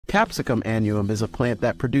Capsicum annuum is a plant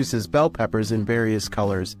that produces bell peppers in various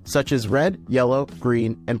colors, such as red, yellow,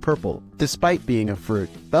 green, and purple. Despite being a fruit,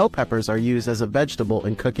 bell peppers are used as a vegetable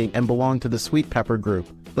in cooking and belong to the sweet pepper group.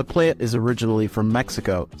 The plant is originally from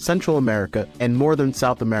Mexico, Central America, and northern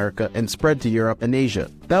South America and spread to Europe and Asia.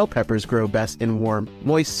 Bell peppers grow best in warm,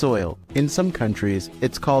 moist soil. In some countries,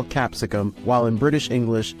 it's called capsicum, while in British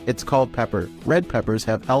English, it's called pepper. Red peppers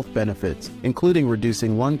have health benefits, including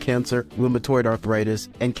reducing lung cancer, rheumatoid arthritis,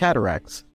 and cataracts.